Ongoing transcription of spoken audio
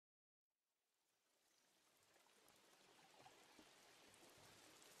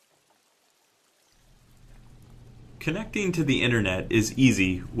Connecting to the internet is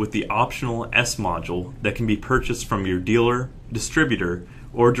easy with the optional S module that can be purchased from your dealer, distributor,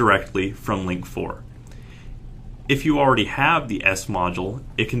 or directly from Link 4. If you already have the S module,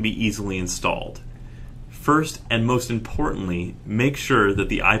 it can be easily installed. First and most importantly, make sure that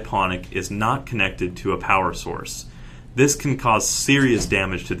the iPonic is not connected to a power source. This can cause serious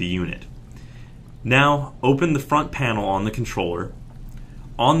damage to the unit. Now open the front panel on the controller.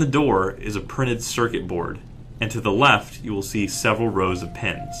 On the door is a printed circuit board, and to the left you will see several rows of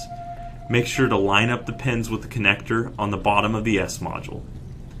pins. Make sure to line up the pins with the connector on the bottom of the S module.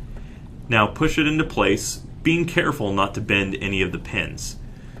 Now push it into place, being careful not to bend any of the pins.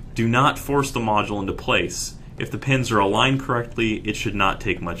 Do not force the module into place. If the pins are aligned correctly, it should not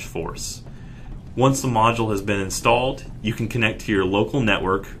take much force. Once the module has been installed, you can connect to your local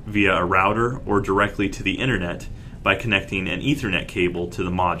network via a router or directly to the internet by connecting an Ethernet cable to the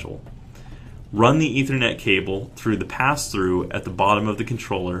module. Run the Ethernet cable through the pass-through at the bottom of the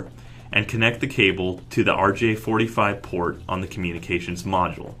controller and connect the cable to the RJ45 port on the communications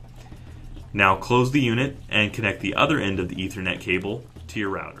module. Now close the unit and connect the other end of the Ethernet cable to your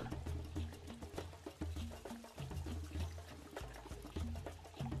router.